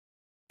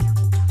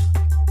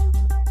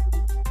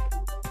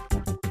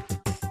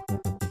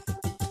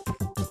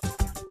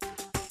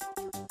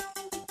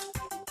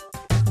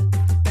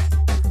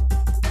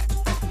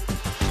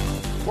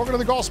Welcome to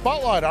the Golf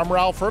Spotlight. I'm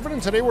Ralph Irvin,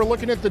 and today we're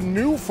looking at the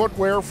new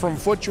footwear from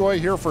FootJoy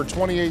here for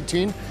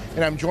 2018.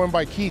 And I'm joined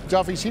by Keith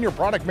Duffy, Senior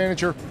Product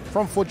Manager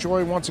from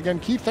FootJoy once again.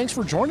 Keith, thanks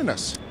for joining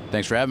us.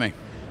 Thanks for having me.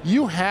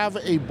 You have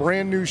a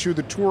brand new shoe,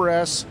 the Tour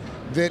S,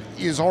 that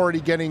is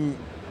already getting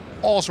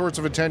all sorts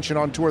of attention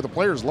on tour. The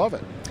players love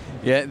it.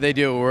 Yeah, they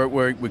do.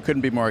 We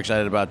couldn't be more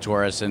excited about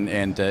Taurus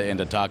and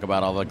to talk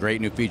about all the great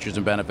new features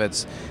and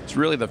benefits. It's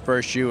really the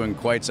first shoe in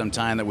quite some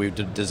time that we've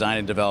designed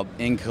and developed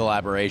in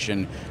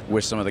collaboration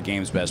with some of the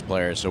game's best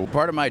players. So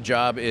part of my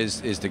job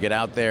is to get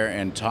out there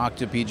and talk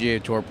to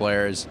PGA Tour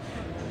players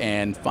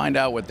and find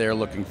out what they're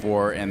looking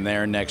for in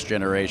their next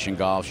generation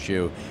golf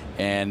shoe.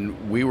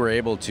 And we were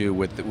able to,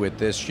 with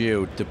this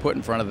shoe, to put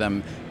in front of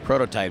them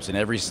prototypes in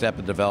every step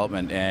of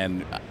development.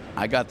 And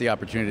I got the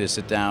opportunity to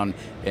sit down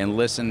and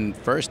listen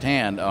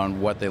firsthand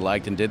on what they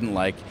liked and didn't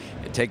like,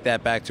 take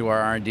that back to our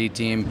R&D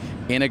team,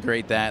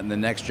 integrate that in the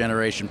next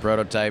generation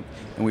prototype,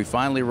 and we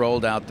finally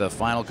rolled out the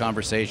final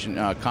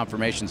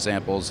confirmation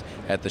samples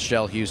at the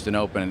Shell Houston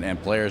Open,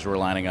 and players were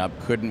lining up,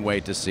 couldn't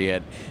wait to see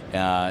it.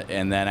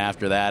 And then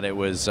after that, it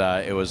was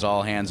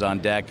all hands on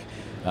deck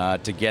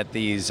to get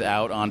these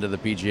out onto the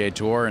PGA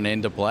Tour and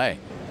into play.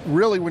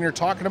 Really, when you're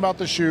talking about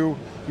the shoe,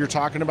 you're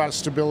talking about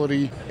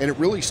stability, and it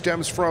really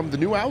stems from the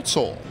new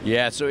outsole.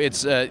 Yeah, so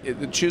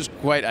the shoe's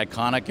quite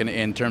iconic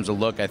in terms of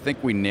look. I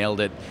think we nailed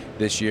it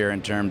this year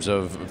in terms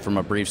of, from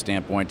a brief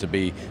standpoint, to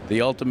be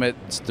the ultimate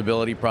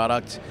stability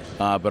product,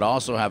 but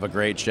also have a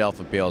great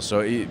shelf appeal.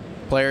 So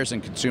players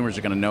and consumers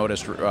are going to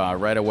notice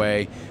right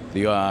away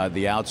the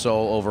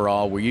outsole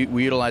overall. We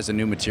utilize a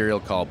new material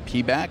called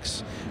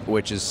P-Bax,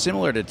 which is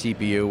similar to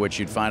TPU, which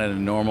you'd find in a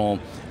normal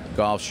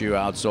golf shoe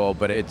outsole,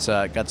 but it's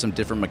got some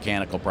different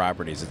mechanical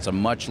properties. It's a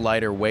much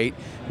lighter weight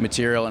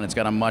material, and it's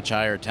got a much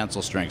higher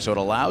tensile strength, so it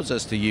allows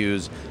us to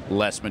use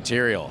less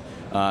material.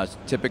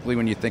 Typically,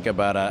 when you think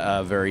about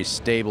a very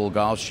stable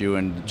golf shoe,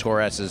 and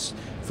Tour S is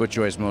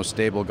FootJoy's most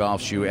stable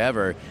golf shoe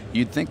ever,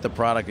 you'd think the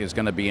product is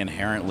going to be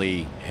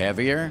inherently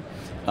heavier.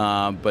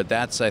 But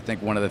that's, I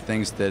think, one of the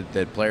things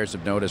that players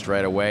have noticed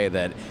right away,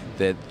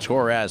 that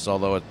Tour S,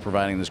 although it's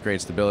providing this great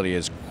stability,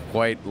 is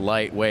quite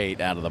lightweight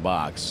out of the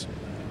box.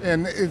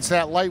 And it's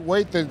that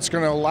lightweight that's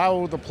going to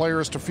allow the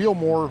players to feel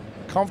more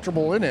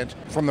comfortable in it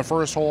from the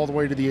first hole all the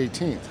way to the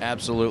 18th.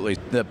 Absolutely.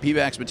 The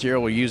P-Bax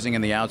material we're using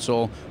in the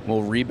outsole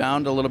will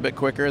rebound a little bit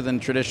quicker than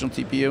traditional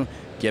TPU,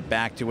 get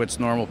back to its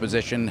normal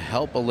position,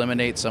 help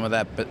eliminate some of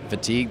that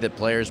fatigue that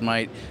players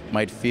might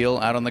feel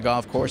out on the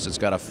golf course. It's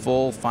got a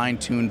full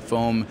fine-tuned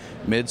foam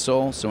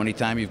midsole, so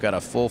anytime you've got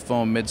a full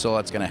foam midsole,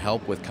 that's going to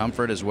help with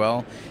comfort as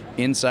well.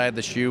 Inside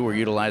the shoe, we're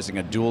utilizing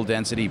a dual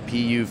density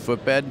PU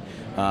footbed.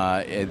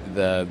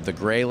 The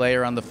gray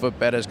layer on the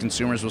footbed, as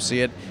consumers will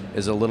see it,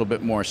 is a little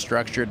bit more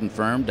structured and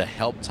firm to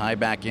help tie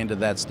back into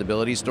that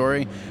stability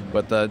story.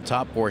 But the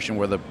top portion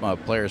where the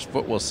player's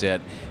foot will sit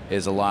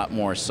is a lot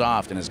more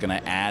soft and is going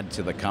to add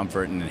to the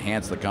comfort and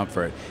enhance the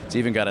comfort. It's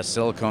even got a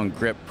silicone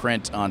grip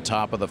print on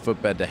top of the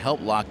footbed to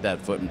help lock that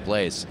foot in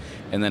place.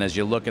 And then as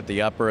you look at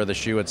the upper of the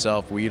shoe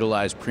itself, we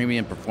utilize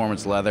premium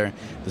performance leather,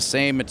 the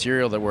same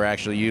material that we're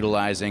actually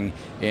utilizing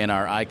in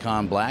our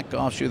Icon Black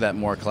golf shoe, that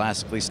more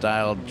classically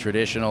styled,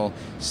 traditional,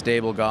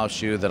 stable golf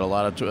shoe that a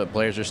lot of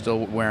players are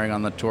still wearing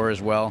on the tour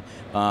as well.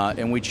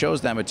 And we chose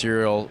that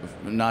material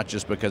not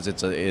just because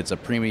it's a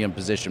premium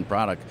position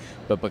product,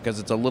 but because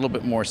it's a little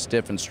bit more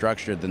stiff and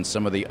structured than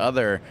some of the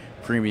other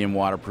premium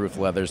waterproof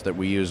leathers that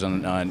we use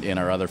in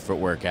our other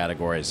footwear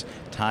categories.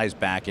 Ties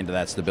back into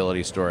that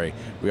stability story.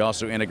 We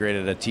also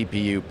integrated a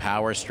TPU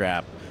power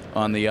strap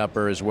on the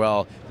upper as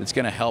well that's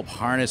going to help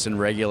harness and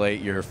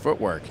regulate your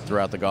footwork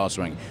throughout the golf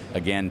swing.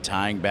 Again,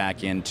 tying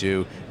back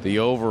into the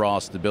overall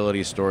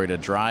stability story to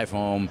drive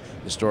home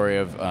the story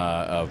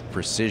of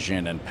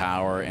precision and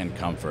power and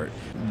comfort.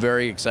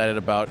 Very excited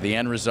about the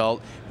end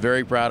result.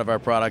 Very proud of our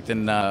product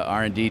and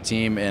R&D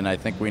team, and I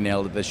think we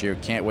nailed it this year.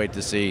 Can't wait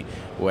to see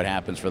what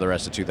happens for the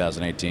rest of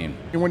 2018.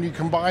 And when you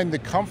combine the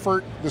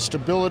comfort, the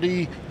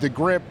stability, the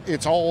grip,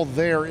 it's all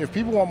there. If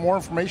people want more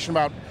information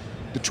about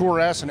the Tour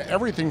S and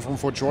everything from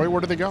FootJoy,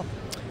 where do they go?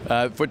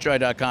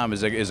 FootJoy.com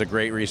is a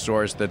great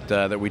resource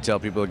that we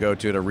tell people to go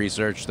to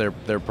research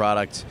their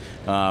product.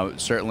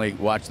 Certainly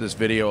watch this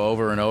video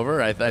over and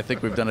over. I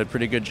think we've done a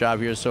pretty good job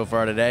here so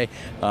far today.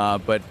 Yeah,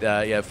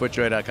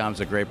 FootJoy.com is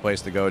a great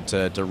place to go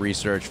to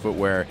research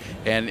footwear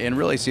and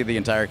really see the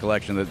entire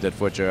collection that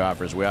FootJoy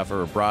offers. We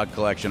offer a broad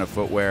collection of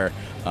footwear.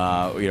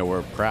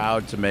 We're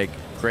proud to make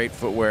great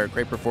footwear,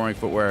 great performing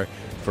footwear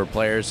for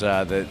players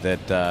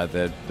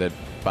that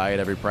buy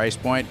at every price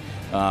point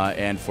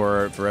and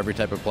for every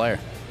type of player.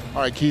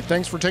 All right, Keith,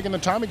 thanks for taking the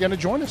time again to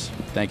join us.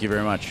 Thank you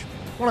very much.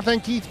 I want to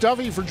thank Keith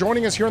Duffy for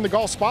joining us here in the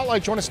Golf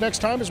Spotlight. Join us next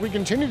time as we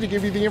continue to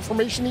give you the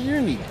information that you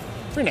need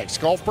for your next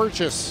golf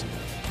purchase.